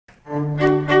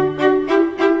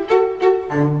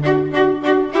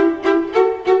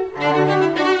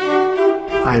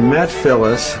I met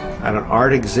Phyllis at an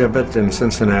art exhibit in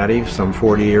Cincinnati some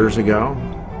 40 years ago,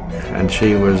 and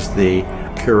she was the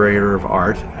curator of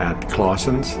art at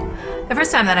Clausen's. The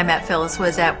first time that I met Phyllis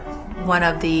was at one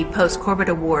of the post-Corbett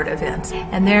Award events,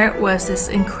 and there was this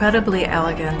incredibly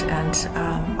elegant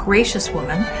and gracious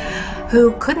woman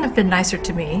who couldn't have been nicer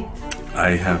to me. I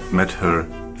have met her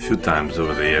a few times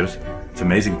over the years. It's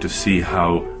amazing to see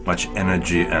how much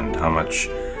energy and how much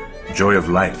joy of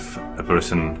life a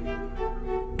person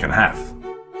can have.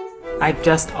 I've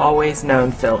just always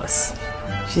known Phyllis.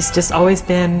 She's just always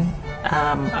been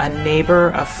a neighbor,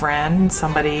 a friend,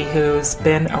 somebody who's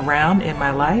been around in my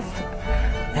life,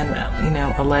 and, you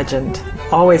know, a legend,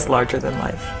 always larger than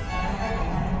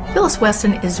life. Phyllis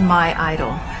Weston is my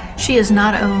idol. She is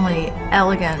not only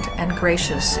elegant and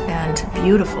gracious and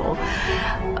beautiful,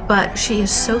 but she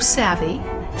is so savvy.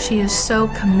 She is so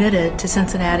committed to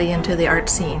Cincinnati and to the art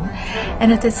scene.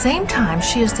 And at the same time,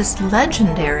 she is this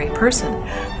legendary person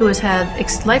who has had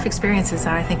life experiences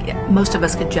that I think most of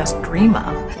us could just dream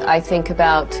of. I think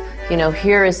about, you know,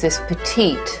 here is this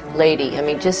petite lady, I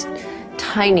mean, just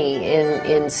tiny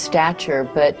in stature,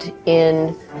 but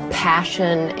in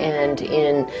passion and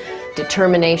in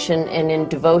determination and in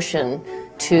devotion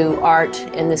to art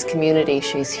in this community.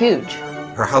 She's huge.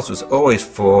 Her house was always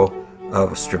full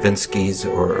of Stravinskys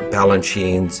or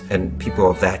Balanchines and people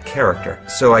of that character.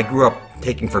 So I grew up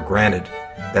taking for granted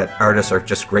that artists are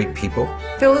just great people.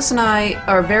 Phyllis and I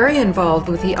are very involved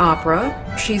with the opera.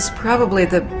 She's probably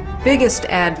the biggest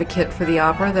advocate for the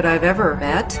opera that I've ever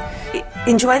met.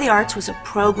 Enjoy the Arts was a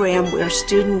program where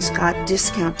students got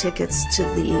discount tickets to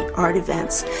the art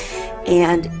events,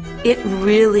 and it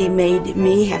really made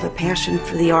me have a passion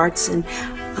for the arts. And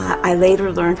I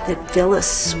later learned that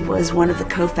Phyllis was one of the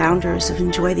co-founders of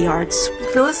Enjoy the Arts.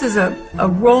 Phyllis is a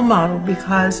role model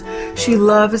because she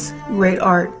loves great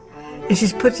art, and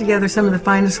she's put together some of the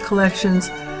finest collections.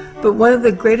 But one of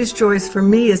the greatest joys for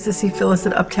me is to see Phyllis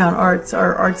at Uptown Arts,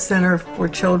 our art center for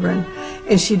children,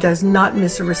 and she does not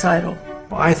miss a recital.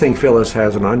 I think Phyllis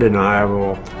has an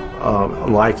undeniable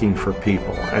liking for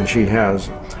people, and she has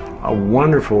a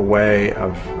wonderful way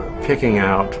of picking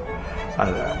out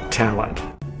talent.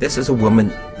 This is a woman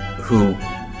who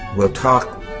will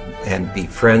talk and be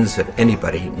friends of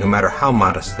anybody, no matter how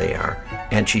modest they are.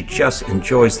 And she just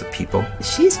enjoys the people.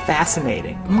 She's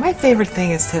fascinating. My favorite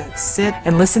thing is to sit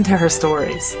and listen to her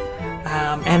stories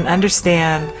and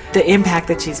understand the impact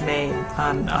that she's made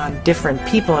on different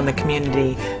people in the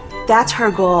community. That's her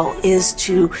goal, is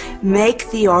to make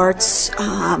the arts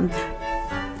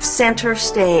center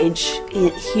stage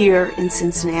here in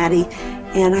Cincinnati.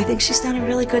 And I think she's done a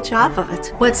really good job of it.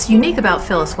 What's unique about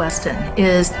Phyllis Weston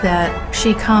is that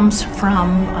she comes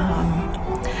from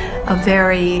a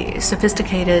very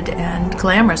sophisticated and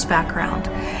glamorous background.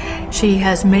 She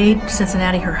has made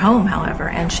Cincinnati her home, however,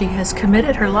 and she has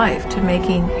committed her life to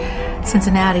making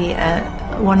Cincinnati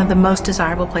one of the most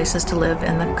desirable places to live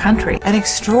in the country. An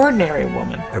extraordinary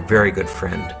woman. A very good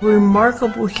friend. A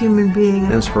remarkable human being.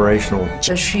 Inspirational.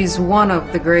 She's one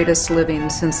of the greatest living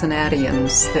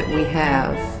Cincinnatians that we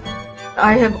have.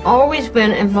 I have always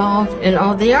been involved in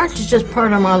all the arts. It's just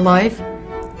part of my life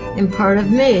and part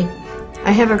of me.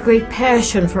 I have a great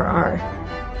passion for art.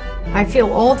 I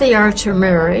feel all the arts are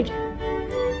married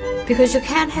because you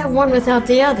can't have one without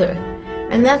the other.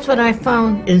 And that's what I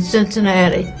found in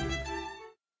Cincinnati.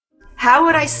 How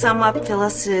would I sum up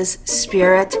Phyllis's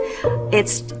spirit?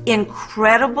 It's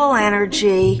incredible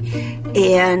energy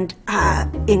and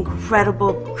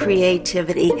incredible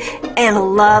creativity and a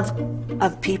love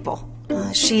of people.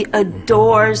 She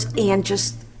adores and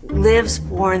just lives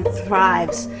for and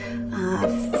thrives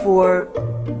for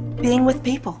being with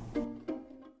people.